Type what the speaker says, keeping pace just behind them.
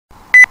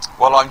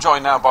Well, I'm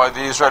joined now by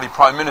the Israeli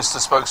Prime Minister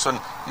spokesman,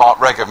 Mark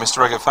Regev.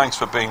 Mr. Regev, thanks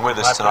for being with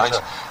us tonight.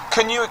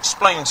 Can you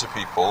explain to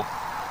people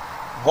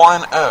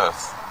why on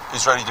earth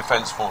Israeli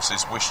Defence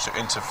Forces wish to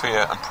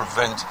interfere and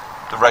prevent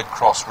the Red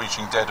Cross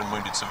reaching dead and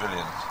wounded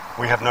civilians?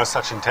 We have no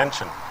such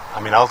intention.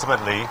 I mean,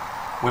 ultimately,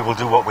 we will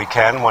do what we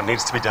can, what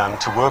needs to be done,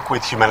 to work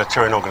with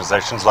humanitarian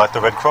organisations like the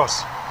Red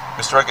Cross.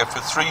 Mr. Regev, for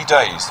 3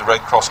 days the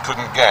Red Cross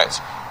couldn't get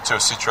to a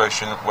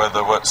situation where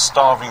there were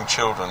starving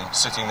children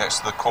sitting next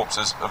to the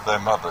corpses of their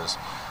mothers.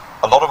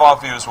 A lot of our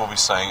viewers will be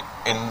saying,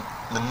 in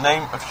the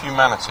name of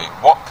humanity,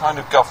 what kind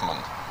of government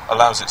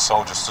allows its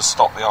soldiers to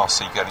stop the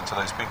RC getting to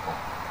those people?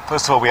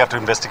 First of all, we have to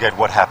investigate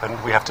what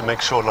happened. We have to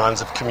make sure lines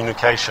of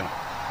communication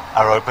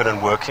are open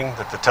and working,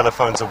 that the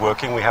telephones are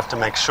working. We have to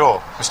make sure.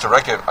 Mr.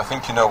 Regev, I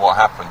think you know what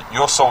happened.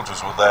 Your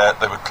soldiers were there,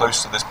 they were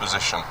close to this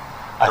position.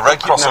 The Red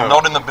Cross are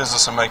not in the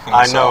business of making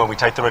this I know, up. and we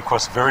take the Red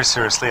Cross very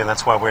seriously, and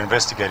that's why we're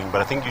investigating. But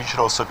I think you should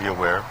also be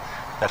aware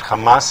that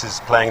Hamas is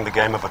playing the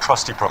game of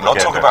atrocity propaganda. I'm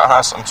not talking about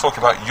Hamas, I'm talking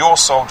about your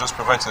soldiers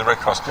preventing the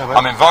Red Cross. No,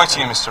 I'm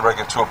inviting you, Mr.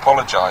 Regev, to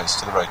apologise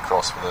to the Red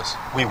Cross for this.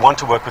 We want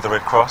to work with the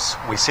Red Cross.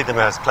 We see them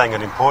as playing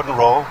an important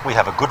role. We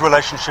have a good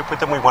relationship with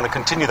them. We want to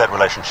continue that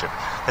relationship.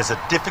 There's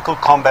a difficult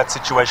combat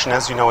situation,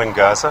 as you know, in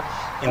Gaza.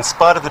 In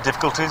spite of the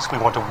difficulties, we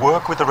want to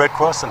work with the Red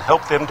Cross and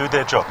help them do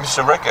their job. Mr.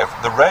 Regev,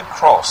 the Red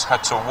Cross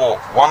had to walk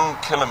 1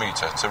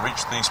 kilometre to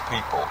reach these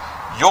people.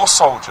 Your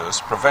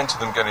soldiers prevented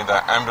them getting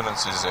their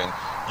ambulances in.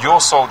 Your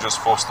soldiers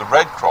forced the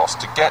Red Cross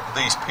to get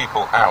these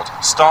people out,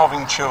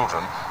 starving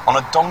children, on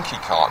a donkey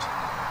cart.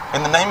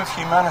 In the name of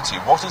humanity,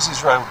 what is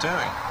Israel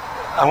doing?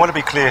 I want to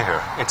be clear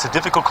here. It's a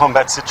difficult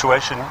combat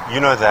situation. You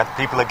know that.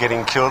 People are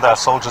getting killed. Our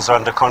soldiers are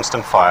under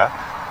constant fire.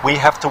 We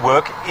have to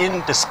work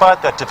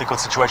despite that difficult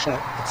situation.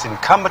 It's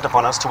incumbent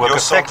upon us to work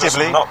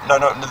effectively. No,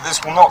 this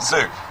will not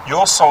do.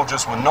 Your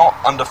soldiers were not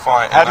under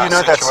fire in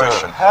that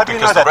situation. How do you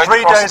know that, sir? How do you know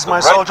that? 3 days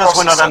my soldiers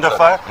were not under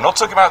fire? I'm not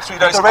talking about 3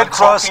 days. The Red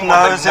Cross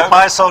knows that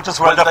my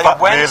soldiers were under fire.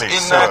 They went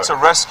in there to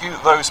rescue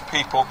those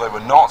people. They were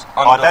not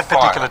under fire. At that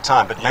particular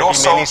time, but maybe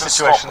many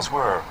situations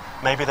were.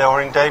 Maybe they were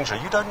in danger.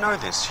 You don't know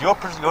this.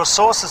 Your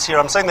sources here,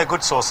 I'm saying they're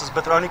good sources,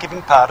 but they're only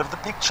giving part of the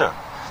picture.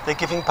 They're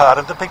giving part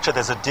of the picture.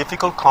 There's a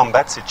difficult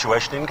combat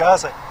situation in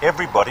Gaza.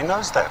 Everybody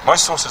knows that. My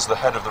source is the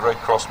head of the Red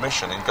Cross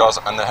mission in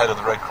Gaza and the head of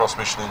the Red Cross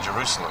mission in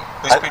Jerusalem.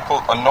 These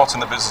people are not in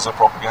the business of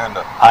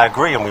propaganda. I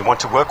agree, and we want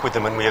to work with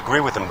them, and we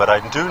agree with them. But I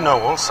do know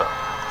also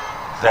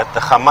that the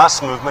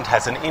Hamas movement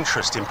has an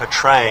interest in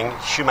portraying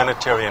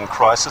humanitarian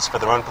crisis for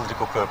their own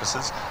political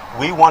purposes.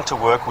 We want to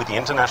work with the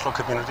international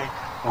community,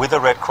 with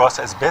the Red Cross,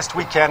 as best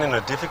we can in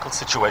a difficult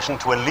situation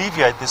to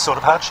alleviate this sort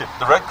of hardship.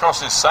 The Red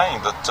Cross is saying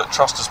that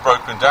trust has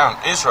broken down.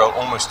 Israel,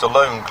 almost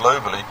alone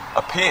globally,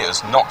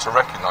 appears not to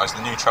recognise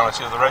the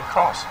neutrality of the Red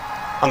Cross.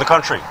 On the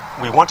contrary,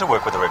 we want to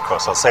work with the Red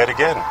Cross. I'll say it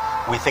again.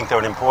 We think they're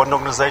an important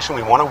organisation.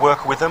 We want to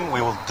work with them. We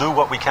will do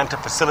what we can to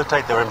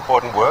facilitate their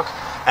important work.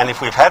 And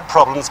if we've had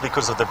problems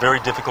because of the very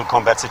difficult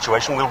combat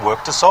situation, we'll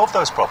work to solve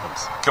those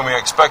problems. Can we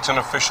expect an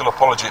official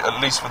apology,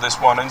 at least for this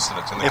one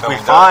incident in the coming days?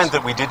 If we find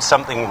that we did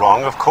something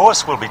wrong, of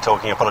course we'll be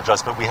talking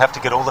apologise, but we have to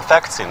get all the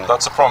facts in.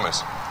 That's a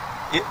promise.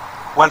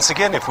 Once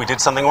again, if we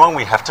did something wrong,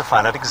 we have to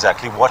find out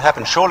exactly what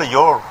happened. Surely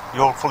you're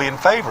fully in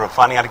favour of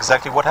finding out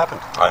exactly what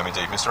happened. I am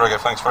indeed. Mr. Regev,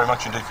 thanks very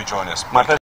much indeed for joining us. My pleasure.